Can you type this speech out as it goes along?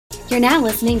You're now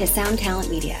listening to Sound Talent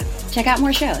Media. Check out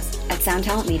more shows at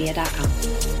soundtalentmedia.com.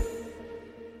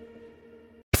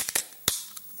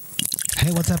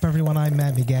 Hey, what's up, everyone? I'm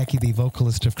Matt Migaki, the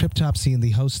vocalist of Cryptopsy and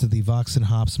the host of the Vox and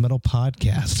Hops Metal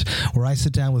Podcast, where I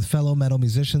sit down with fellow metal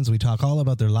musicians. We talk all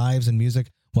about their lives and music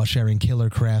while sharing killer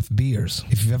craft beers.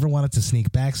 If you've ever wanted to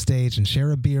sneak backstage and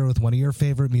share a beer with one of your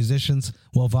favorite musicians,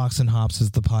 well, Vox and Hops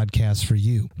is the podcast for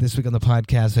you. This week on the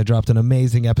podcast, I dropped an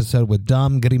amazing episode with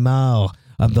Dom Grimal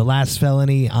of The Last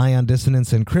Felony, Ion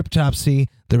Dissonance, and Cryptopsy.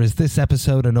 There is this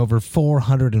episode and over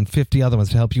 450 other ones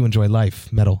to help you enjoy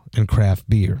life, metal, and craft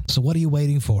beer. So what are you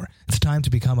waiting for? It's time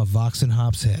to become a Vox and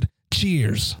Hops head.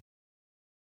 Cheers!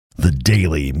 The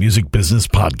Daily Music Business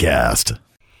Podcast.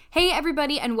 Hey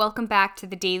everybody, and welcome back to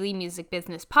the Daily Music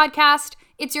Business Podcast.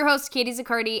 It's your host, Katie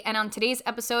Zaccardi, and on today's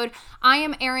episode, I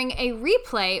am airing a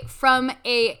replay from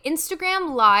a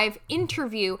Instagram Live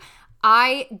interview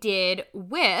I did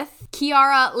with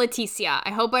Chiara Letizia. I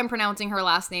hope I'm pronouncing her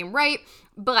last name right,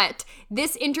 but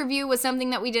this interview was something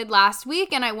that we did last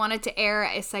week, and I wanted to air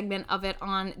a segment of it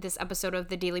on this episode of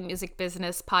the Daily Music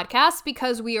Business Podcast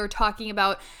because we are talking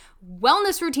about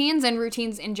wellness routines and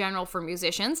routines in general for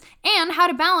musicians and how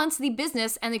to balance the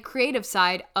business and the creative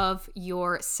side of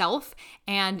yourself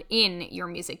and in your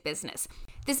music business.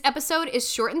 This episode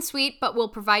is short and sweet, but will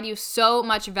provide you so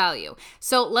much value.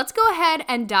 So let's go ahead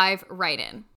and dive right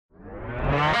in.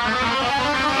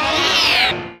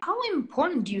 How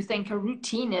important do you think a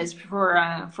routine is for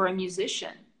a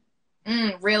musician?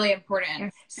 Really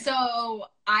important. So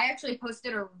I actually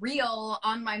posted a reel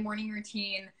on my morning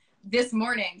routine this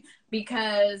morning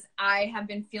because I have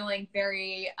been feeling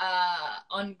very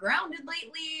ungrounded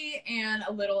lately and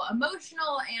a little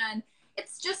emotional, and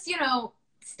it's just,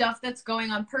 stuff that's going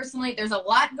on personally. There's a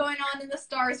lot going on in the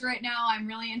stars right now. I'm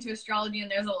really into astrology, and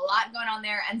there's a lot going on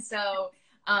there. And so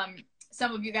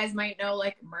some of you guys might know,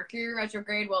 like, Mercury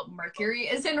retrograde. Well, Mercury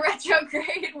is in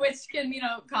retrograde, which can,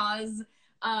 cause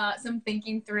some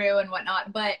thinking through and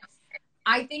whatnot. But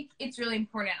I think it's really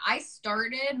important. I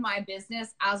started my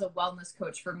business as a wellness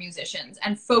coach for musicians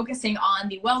and focusing on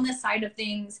the wellness side of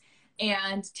things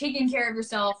and taking care of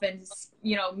yourself and,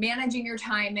 managing your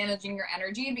time, managing your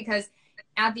energy, because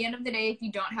at the end of the day, if you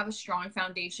don't have a strong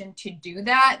foundation to do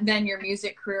that, then your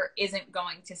music career isn't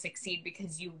going to succeed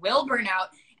because you will burn out.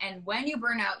 And when you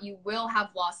burn out, you will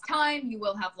have lost time. You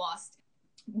will have lost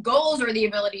goals or the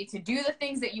ability to do the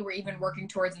things that you were even working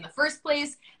towards in the first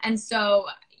place. And so,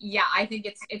 yeah, I think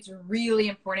it's really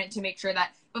important to make sure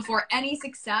that before any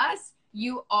success,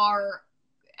 you are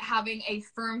having a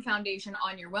firm foundation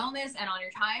on your wellness and on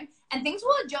your time, and things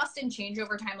will adjust and change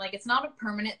over time. Like, it's not a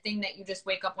permanent thing that you just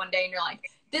wake up one day and you're like,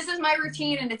 this is my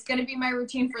routine and it's going to be my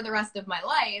routine for the rest of my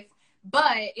life.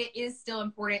 But it is still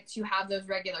important to have those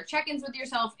regular check-ins with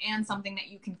yourself and something that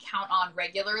you can count on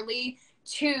regularly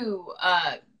to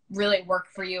really work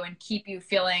for you and keep you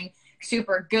feeling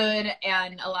super good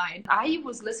and aligned. I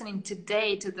was listening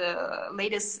today to the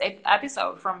latest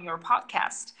episode from your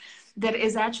podcast that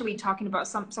is actually talking about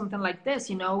something like this,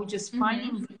 just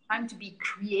finding the time to be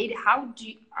creative. How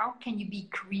can you be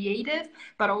creative,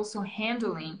 but also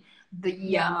handling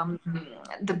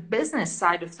the business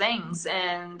side of things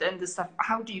and the stuff?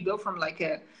 How do you go from like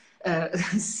a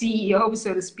CEO,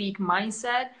 so to speak,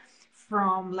 mindset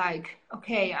from like,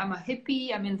 okay, I'm a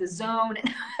hippie, I'm in the zone,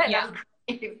 and I'm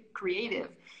creative.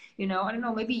 I don't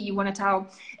know, maybe you want to tell,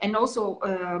 and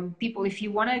also people, if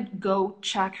you want to go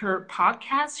check her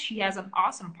podcast, she has an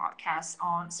awesome podcast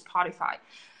on Spotify.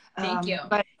 Thank you.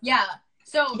 But yeah.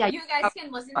 So you guys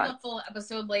can listen to the full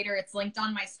episode later. It's linked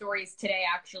on my stories today,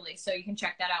 actually, so you can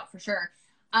check that out for sure.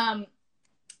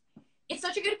 It's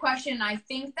such a good question. I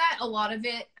think that a lot of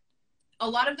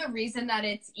the reason that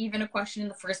it's even a question in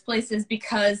the first place is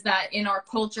because that in our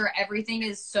culture, everything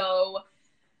is so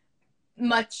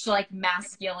much like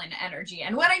masculine energy.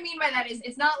 And what I mean by that is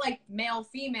it's not like male,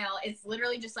 female. It's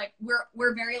literally just like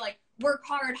we're very like work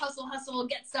hard, hustle,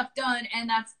 get stuff done. And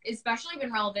that's especially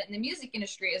been relevant in the music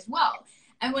industry as well.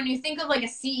 And when you think of like a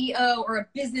CEO or a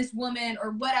businesswoman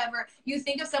or whatever, you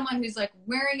think of someone who's like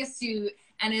wearing a suit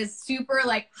and is super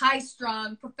like high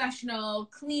strung,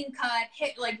 professional, clean cut,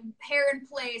 like hair in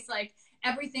place, like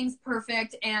everything's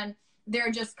perfect. And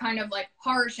they're just kind of like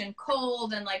harsh and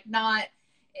cold and like not,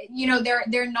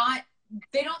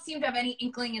 they don't seem to have any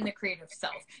inkling in the creative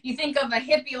self. You think of a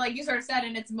hippie, like you sort of said,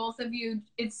 and it's most of you,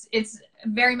 it's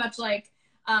very much like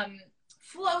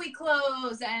flowy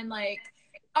clothes and like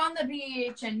on the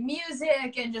beach and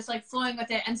music and just like flowing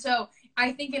with it. And so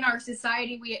I think in our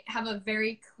society, we have a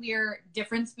very clear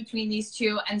difference between these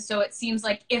two. And so it seems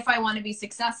like if I want to be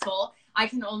successful, I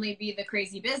can only be the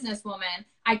crazy businesswoman.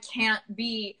 I can't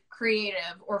be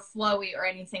creative or flowy or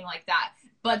anything like that.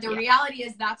 But the reality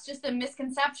is that's just a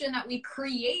misconception that we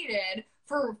created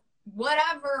for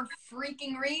whatever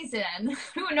freaking reason.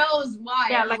 Who knows why?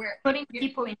 Yeah, like putting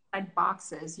people inside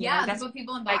boxes. You know, that's put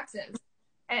people in boxes.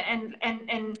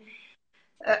 And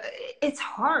it's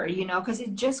hard, you know, because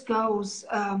it just goes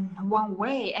one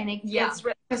way, and it gets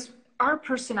because our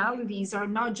personalities are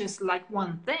not just like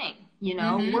one thing, you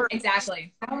know. We're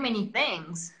exactly so many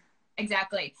things.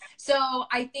 Exactly. So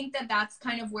I think that that's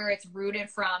kind of where it's rooted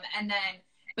from. And then,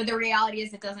 but the reality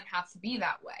is it doesn't have to be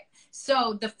that way.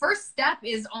 So the first step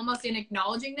is almost in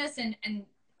acknowledging this and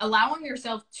allowing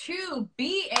yourself to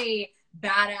be a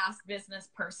badass business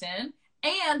person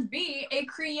and be a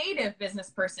creative business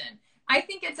person. I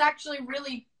think it's actually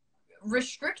really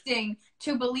restricting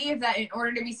to believe that in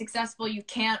order to be successful, you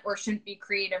can't or shouldn't be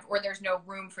creative, or there's no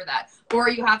room for that, or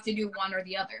you have to do one or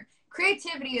the other.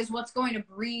 Creativity is what's going to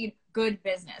breed good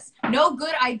business. No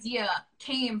good idea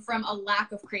came from a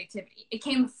lack of creativity. It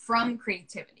came from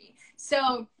creativity.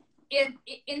 So in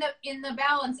the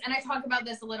balance, and I talk about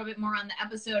this a little bit more on the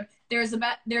episode, there's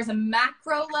a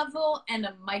macro level and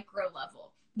a micro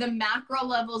level. The macro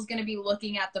level is going to be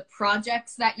looking at the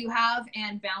projects that you have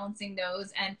and balancing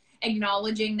those and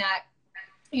acknowledging that,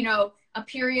 you know, a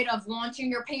period of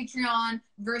launching your Patreon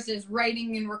versus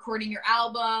writing and recording your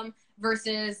album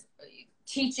versus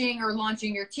teaching or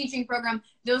launching your teaching program.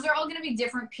 Those are all going to be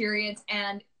different periods,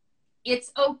 and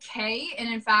it's okay. And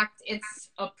in fact, it's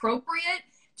appropriate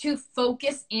to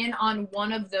focus in on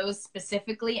one of those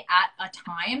specifically at a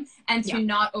time and to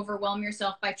not overwhelm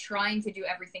yourself by trying to do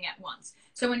everything at once.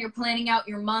 So when you're planning out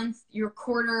your month, your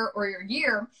quarter, or your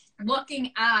year,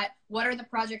 looking at what are the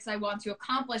projects I want to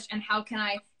accomplish and how can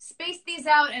I space these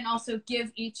out and also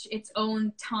give each its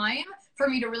own time for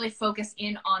me to really focus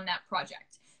in on that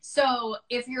project. So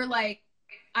if you're like,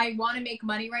 I want to make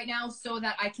money right now so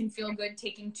that I can feel good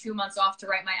taking 2 months off to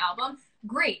write my album,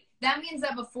 great. That means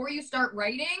that before you start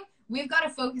writing, we've got to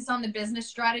focus on the business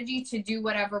strategy to do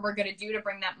whatever we're going to do to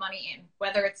bring that money in.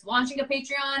 Whether it's launching a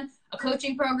Patreon, a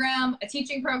coaching program, a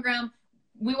teaching program,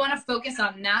 we want to focus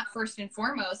on that first and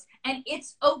foremost. And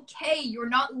it's okay. You're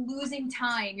not losing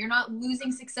time. You're not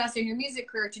losing success in your music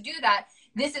career to do that.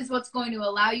 This is what's going to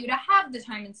allow you to have the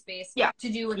time and space to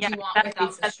do what you want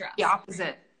without the stress. The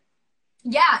opposite.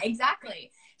 Yeah,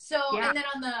 exactly. So, and then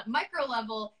on the micro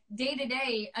level, day to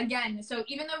day, again, so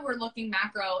even though we're looking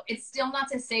macro, it's still not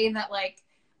to say that like,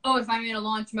 oh, if I'm in a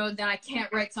launch mode, then I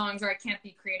can't write songs or I can't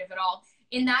be creative at all.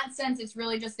 In that sense, it's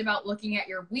really just about looking at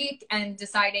your week and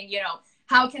deciding, you know,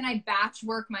 how can I batch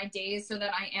work my days so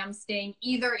that I am staying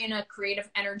either in a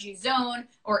creative energy zone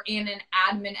or in an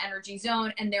admin energy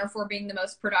zone, and therefore being the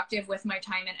most productive with my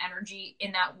time and energy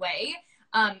in that way,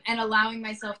 and allowing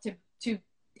myself to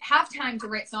have time to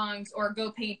write songs or go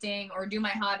painting or do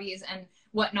my hobbies and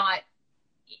whatnot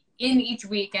in each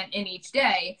week and in each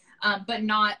day, but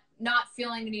not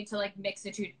feeling the need to like mix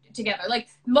the two together. Like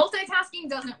multitasking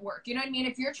doesn't work. You know what I mean?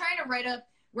 If you're trying to write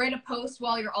a post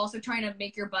while you're also trying to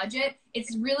make your budget,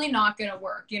 it's really not going to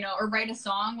work, you know, or write a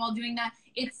song while doing that.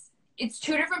 It's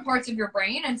two different parts of your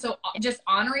brain. And so just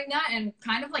honoring that and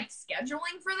kind of like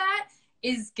scheduling for that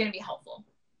is going to be helpful.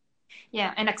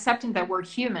 Yeah. And accepting that we're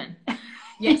human.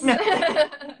 Yes. You know,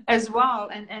 as well,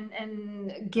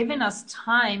 and giving us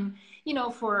time, you know,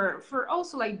 for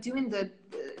also like doing the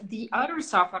other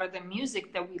stuff out of the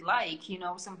music that we like. You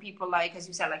know, some people like, as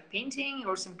you said, like painting,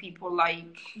 or some people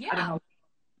like I don't know,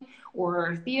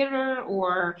 or theater,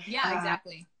 or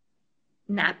exactly,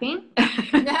 napping.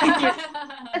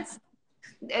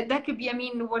 That could be, I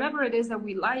mean, whatever it is that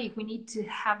we like, we need to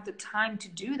have the time to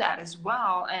do that as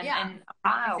well, and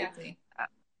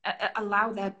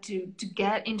allow that to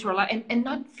get into our life and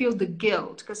not feel the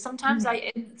guilt, because sometimes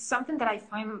it's something that I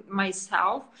find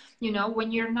myself, you know,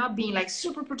 when you're not being like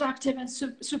super productive and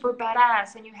super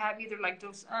badass, and you have either like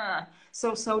those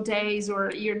so days,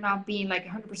 or you're not being like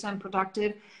 100%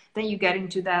 productive, then you get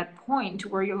into that point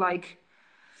where you're like,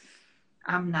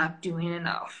 I'm not doing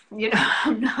enough, you know,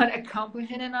 I'm not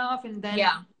accomplishing enough, and then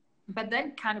but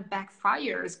then kind of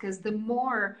backfires, because the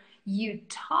more you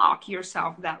talk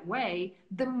yourself that way,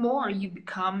 the more you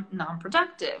become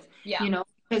non-productive, you know,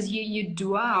 because you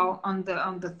dwell on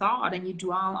the thought, and you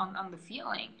dwell on the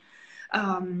feeling.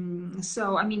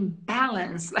 So I mean,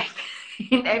 balance, like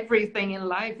in everything in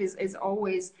life, is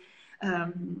always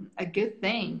a good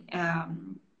thing,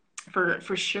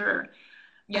 for sure.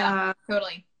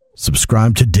 Totally.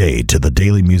 Subscribe today to the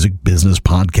Daily Music Business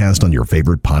Podcast on your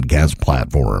favorite podcast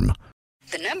platform.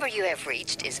 The number you have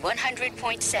reached is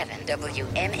 100.7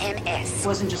 WMMS. It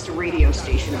wasn't just a radio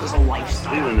station, it was a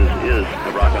lifestyle. Cleveland is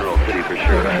a rock and roll city for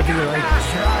sure.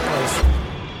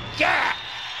 Get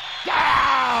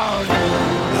down!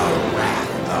 The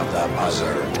Wrath of the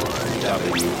Buzzard.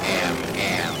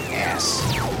 WMMS.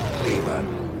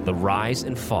 Cleveland. The rise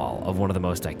and fall of one of the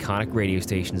most iconic radio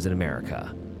stations in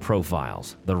America.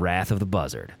 Profiles, The Wrath of the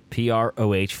Buzzard.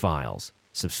 PROH Files.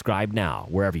 Subscribe now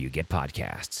wherever you get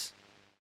podcasts.